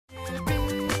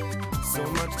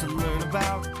to learn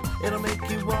about. It'll make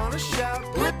you want to shout,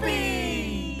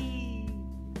 Blippi!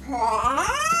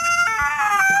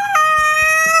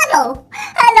 Hello,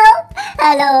 hello,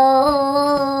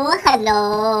 hello,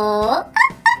 hello.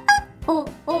 Oh,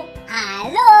 oh,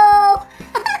 hello.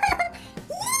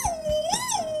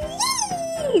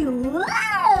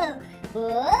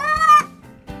 Wow.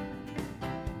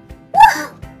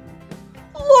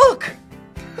 Look!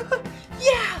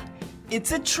 Yeah,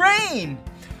 it's a train!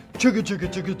 Chugga chugga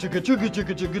chugga chugga chugga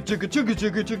chugga chugga chugga chugga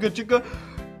chugga chugga chugga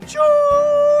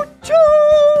choo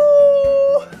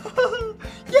choo!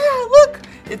 Yeah, look!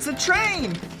 It's a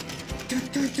train! Choo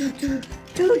choo choo choo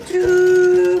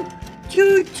choo choo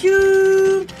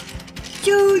choo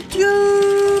choo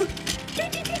choo.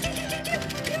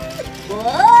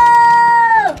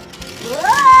 Whoa!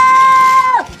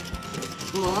 Whoa!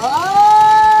 Whoa!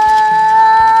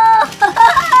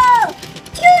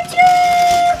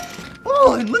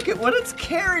 Oh, and look at what it's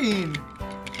carrying!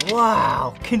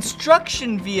 Wow,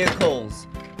 construction vehicles!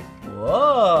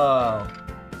 Whoa!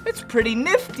 It's pretty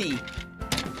nifty!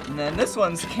 And then this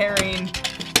one's carrying...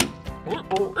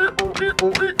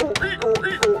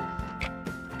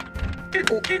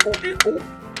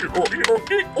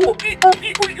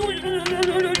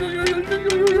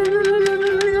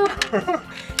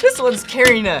 This one's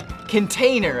carrying a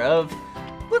container of...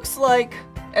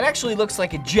 It actually looks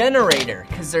like a generator,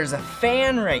 because there's a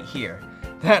fan right here.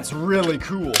 That's really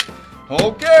cool.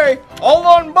 Okay, all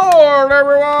on board,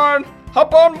 everyone.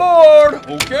 Hop on board.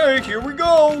 Okay, here we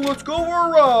go. Let's go for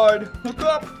a ride. Hook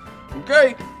up.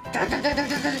 Okay.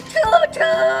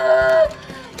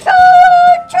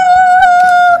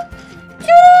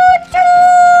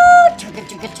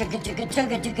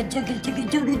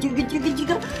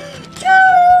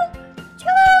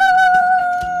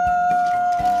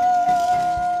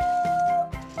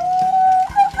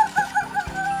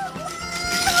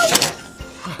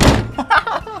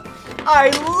 I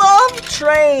love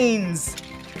trains!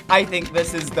 I think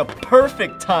this is the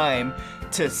perfect time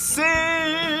to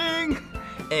sing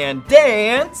and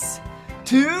dance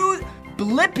to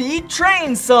Blippi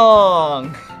Train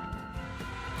Song!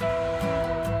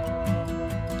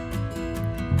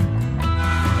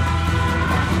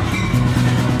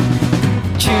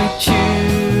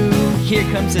 Choo-choo, here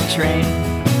comes a train.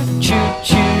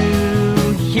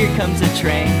 Choo-choo, here comes a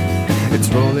train. It's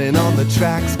rolling on the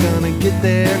tracks, gonna get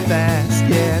there fast,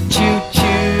 yeah.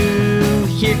 Choo-choo,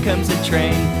 here comes a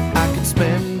train. I could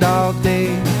spend all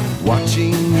day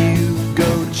watching you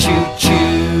go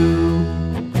choo-choo.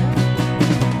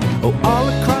 Oh, all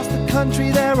across the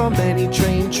country there are many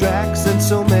train tracks and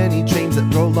so many trains that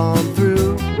roll on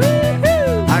through.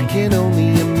 I can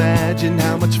only imagine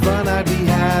how much fun I'd be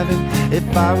having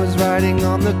if I was riding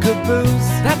on the caboose.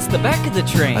 That's the back of the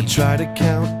train. I try to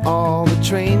count all the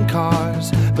train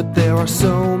cars, but there are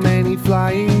so many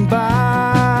flying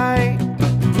by.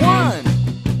 1,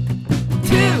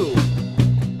 2,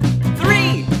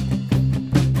 3,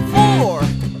 4,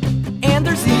 and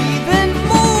there's even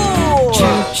more!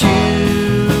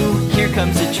 Choo-choo, here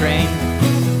comes a train.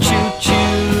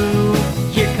 Choo-choo,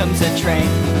 here comes a train.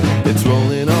 It's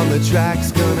rolling on the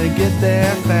tracks, gonna get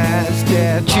there fast,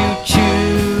 yeah.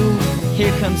 Choo-choo,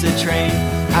 here comes a train.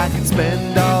 I could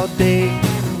spend all day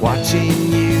watching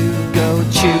you go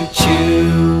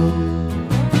choo-choo.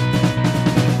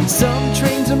 Some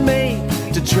trains are made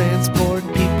to transport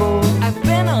people. I've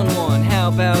been on one, how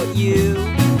about you?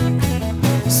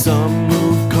 Some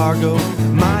move cargo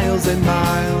miles and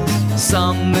miles.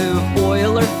 Some move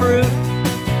oil or fruit.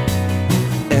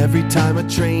 Every time a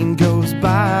train goes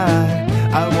by,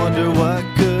 I wonder what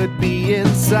could be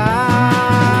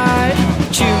inside.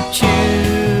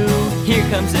 Choo-choo, here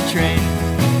comes a train.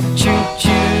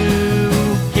 Choo-choo,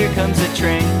 here comes a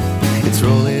train. It's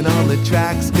rolling on the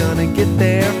tracks, gonna get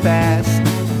there fast.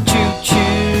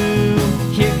 Choo-choo,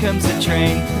 here comes a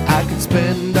train. I could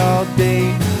spend all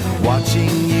day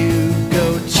watching you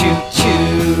go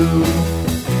choo-choo.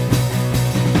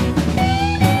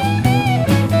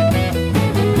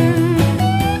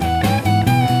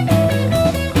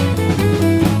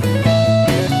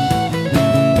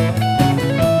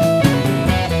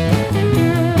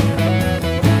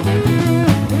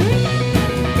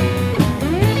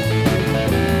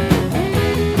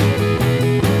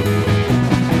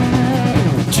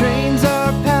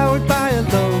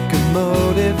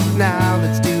 Now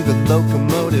let's do the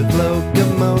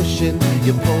locomotion.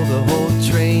 You pull the whole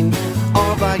train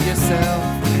all by yourself,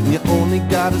 and you only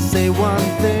gotta say one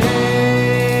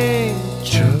thing.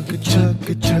 Chugga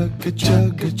chugga chugga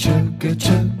chugga chugga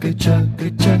chugga chugga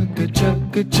chugga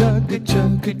chugga chugga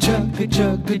chugga chugga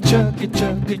chugga chugga chugga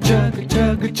chugga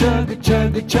chugga chugga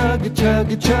chugga chugga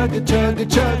chugga chugga chugga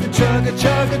chugga chugga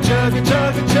chugga chugga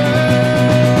chugga chugga.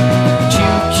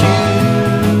 Choo choo,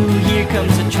 here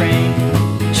comes a train.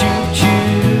 Choo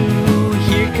choo,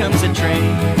 here comes a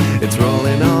train. It's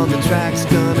rolling on the tracks,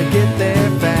 gonna get there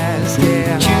fast,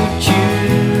 yeah. Choo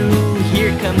choo,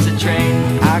 here comes a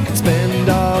train. I could spend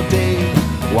all day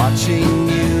watching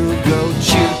you go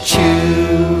choo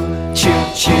choo, choo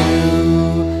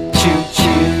choo, choo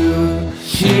choo.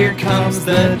 Here comes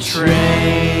the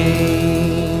train.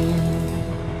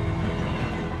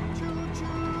 Choo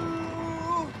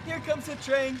choo, here comes the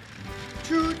train.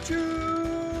 Choo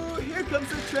choo, here comes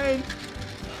the train.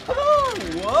 Oh,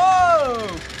 whoa,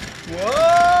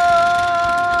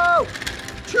 whoa.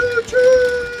 Choo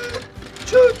choo,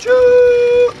 choo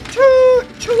choo, choo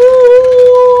choo.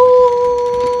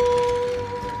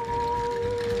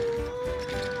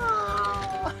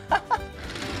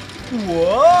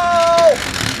 Whoa!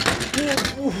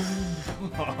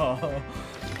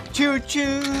 Choo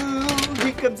choo,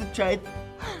 here comes the train.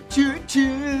 Choo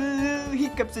choo, here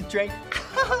comes the train.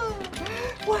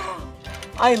 Wow,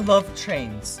 I love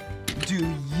trains. Do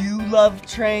you love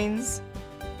trains?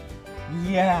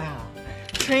 Yeah,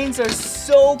 trains are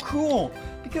so cool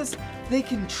because they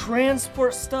can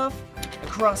transport stuff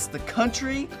across the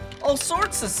country, all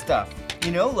sorts of stuff.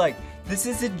 You know, like this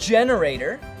is a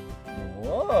generator.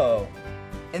 Whoa.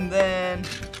 And then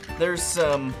there's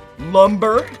some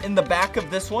lumber in the back of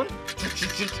this one.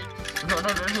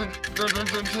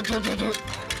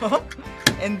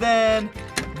 And then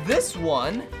this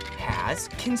one has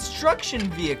construction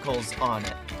vehicles on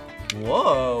it.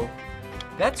 Whoa.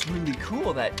 That's really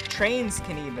cool that trains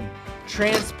can even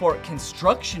transport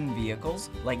construction vehicles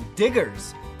like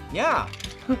diggers. Yeah.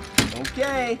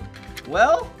 Okay.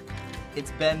 Well,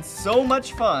 it's been so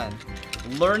much fun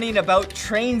learning about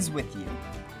trains with you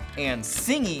and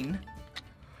singing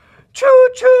choo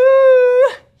choo,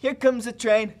 here comes a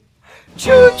train.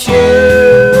 Choo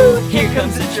choo, here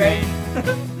comes a train.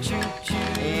 Choo choo,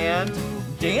 and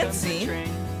dancing.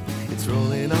 It's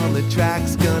rolling on the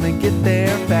tracks, gonna get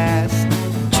there fast.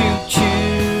 Choo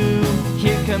choo,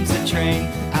 here comes a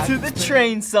train. To the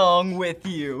train song with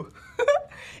you.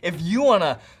 If you want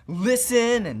to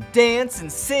listen and dance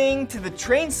and sing to the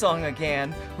train song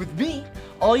again with me,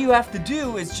 all you have to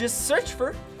do is just search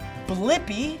for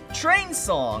Blippi Train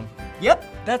Song. Yep,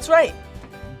 that's right.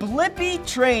 Blippi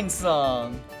Train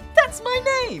Song. That's my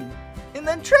name. And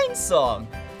then Train Song.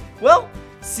 Well,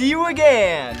 see you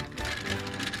again.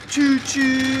 Choo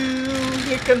choo,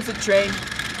 here comes the train.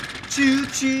 Choo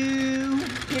choo,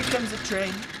 here comes the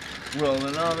train.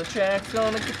 Rolling on the tracks,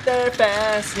 gonna get there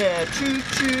fast. Yeah, choo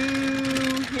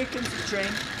choo, here comes the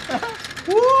train.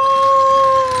 Woo!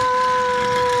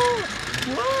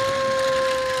 Whoa!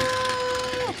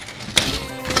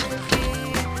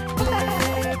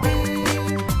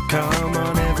 Come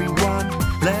on everyone,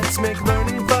 let's make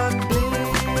learning fun.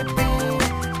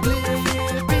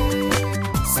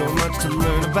 So much to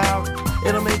learn about,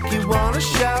 it'll make you wanna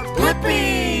shout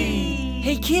Blippi!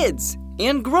 Hey kids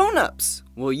and grown-ups,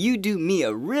 will you do me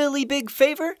a really big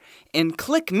favor and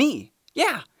click me?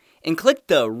 Yeah, and click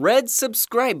the red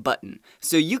subscribe button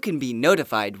so you can be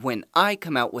notified when I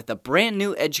come out with a brand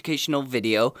new educational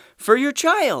video for your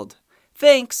child.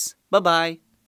 Thanks, bye-bye.